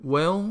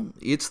Well,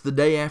 it's the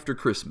day after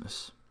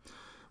Christmas,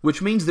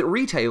 which means that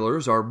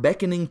retailers are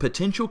beckoning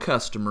potential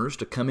customers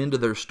to come into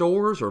their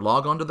stores or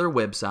log onto their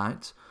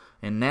websites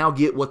and now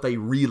get what they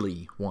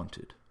really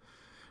wanted.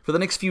 For the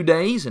next few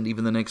days and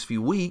even the next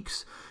few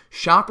weeks,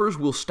 shoppers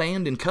will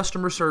stand in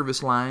customer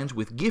service lines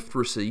with gift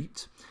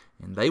receipts,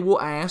 and they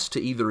will ask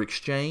to either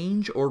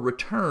exchange or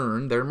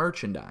return their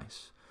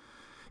merchandise.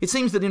 It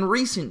seems that in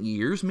recent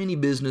years, many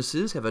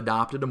businesses have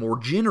adopted a more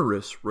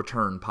generous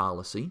return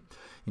policy.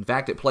 In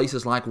fact, at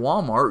places like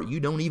Walmart, you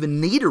don't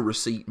even need a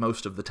receipt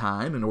most of the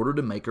time in order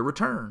to make a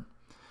return.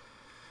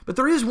 But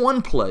there is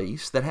one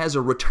place that has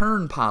a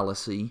return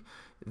policy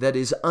that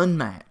is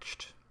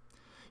unmatched.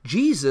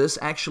 Jesus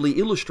actually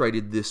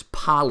illustrated this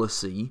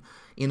policy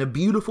in a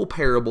beautiful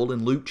parable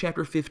in Luke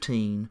chapter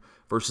 15,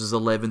 verses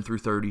 11 through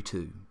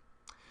 32.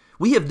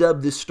 We have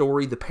dubbed this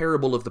story the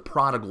parable of the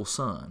prodigal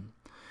son.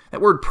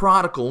 That word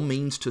prodigal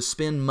means to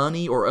spend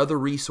money or other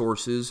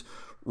resources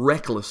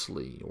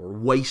recklessly or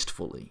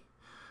wastefully.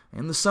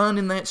 And the son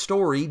in that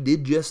story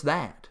did just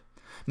that,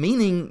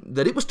 meaning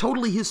that it was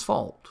totally his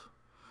fault.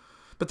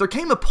 But there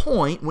came a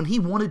point when he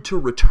wanted to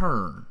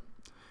return.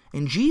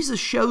 And Jesus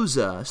shows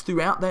us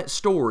throughout that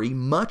story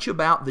much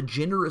about the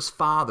generous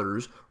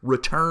father's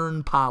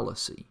return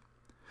policy.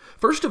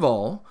 First of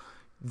all,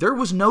 there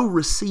was no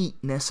receipt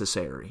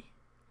necessary.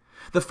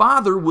 The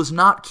father was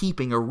not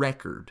keeping a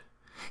record.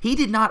 He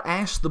did not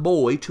ask the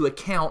boy to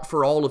account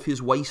for all of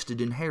his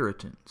wasted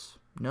inheritance.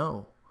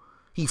 No,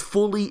 he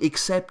fully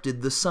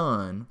accepted the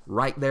son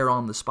right there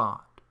on the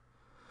spot.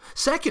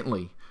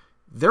 Secondly,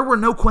 there were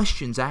no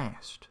questions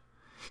asked.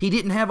 He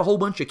didn't have a whole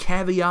bunch of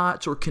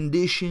caveats or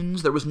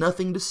conditions. There was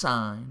nothing to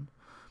sign.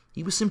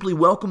 He was simply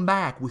welcomed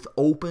back with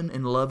open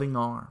and loving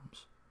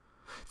arms.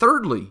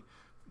 Thirdly,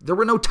 there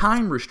were no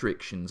time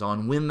restrictions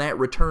on when that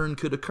return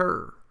could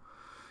occur.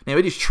 Now,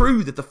 it is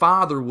true that the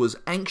father was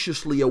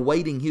anxiously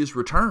awaiting his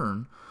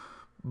return,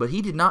 but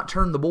he did not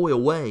turn the boy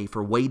away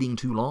for waiting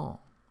too long.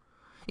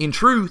 In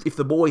truth, if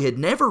the boy had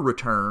never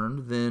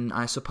returned, then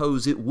I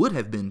suppose it would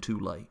have been too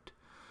late.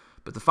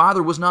 But the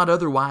father was not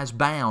otherwise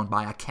bound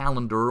by a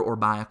calendar or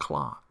by a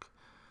clock.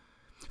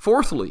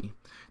 Fourthly,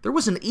 there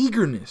was an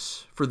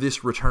eagerness for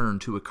this return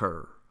to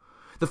occur.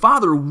 The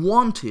father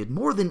wanted,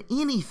 more than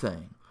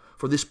anything,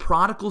 for this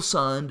prodigal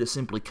son to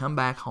simply come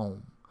back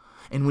home.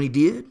 And when he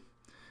did,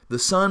 the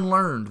son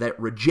learned that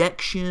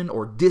rejection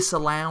or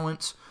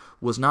disallowance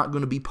was not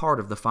going to be part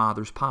of the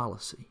Father's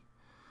policy.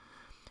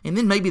 And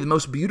then maybe the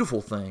most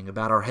beautiful thing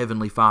about our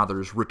Heavenly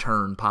Father's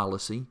return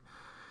policy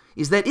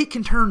is that it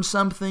can turn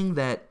something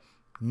that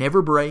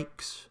never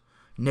breaks,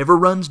 never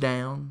runs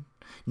down,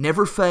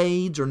 never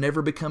fades, or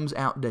never becomes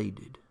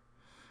outdated.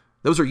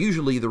 Those are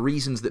usually the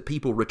reasons that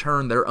people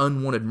return their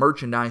unwanted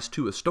merchandise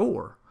to a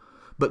store.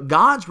 But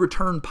God's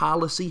return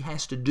policy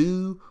has to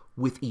do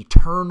with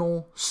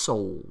eternal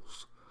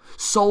souls.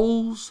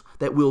 Souls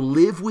that will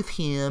live with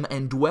Him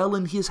and dwell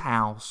in His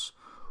house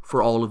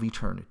for all of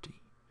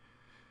eternity.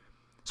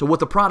 So what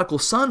the prodigal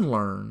son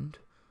learned,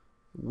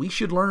 we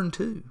should learn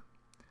too.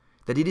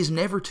 That it is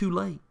never too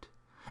late,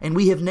 and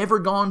we have never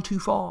gone too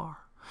far,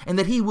 and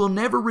that He will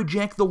never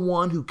reject the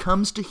one who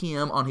comes to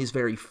Him on His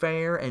very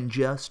fair and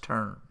just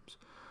terms.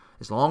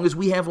 As long as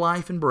we have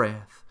life and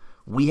breath,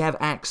 we have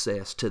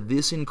access to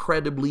this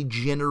incredibly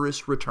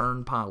generous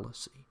return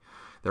policy.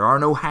 There are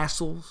no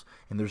hassles,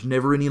 and there's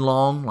never any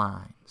long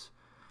lines.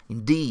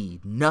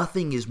 Indeed,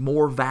 nothing is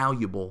more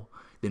valuable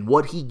than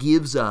what He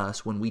gives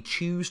us when we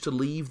choose to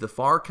leave the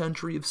far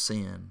country of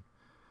sin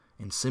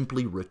and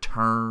simply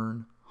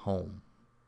return home.